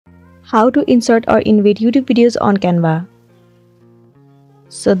How to insert or embed YouTube videos on Canva.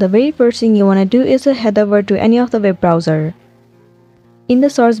 So the very first thing you want to do is to head over to any of the web browser. In the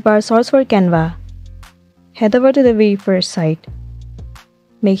search bar, search for Canva. Head over to the very first site.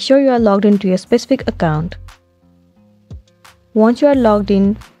 Make sure you are logged into your specific account. Once you are logged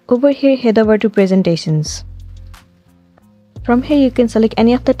in, over here head over to presentations. From here you can select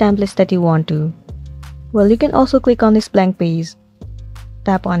any of the templates that you want to. Well, you can also click on this blank page.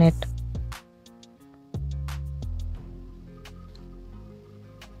 Tap on it.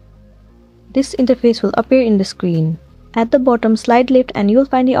 This interface will appear in the screen. At the bottom, slide left and you will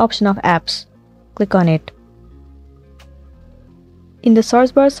find the option of apps. Click on it. In the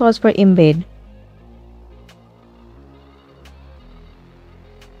search bar, search for Embed.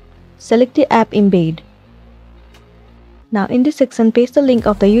 Select the app Embed. Now in this section, paste the link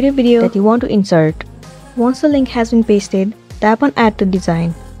of the YouTube video that you want to insert. Once the link has been pasted, tap on Add to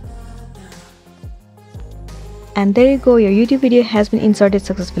Design. And there you go, your YouTube video has been inserted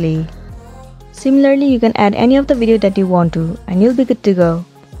successfully. Similarly, you can add any of the video that you want to and you'll be good to go.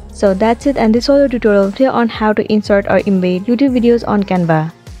 So that's it, and this was your tutorial here on how to insert or embed YouTube videos on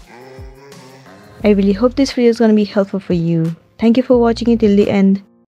Canva. I really hope this video is going to be helpful for you. Thank you for watching it till the end.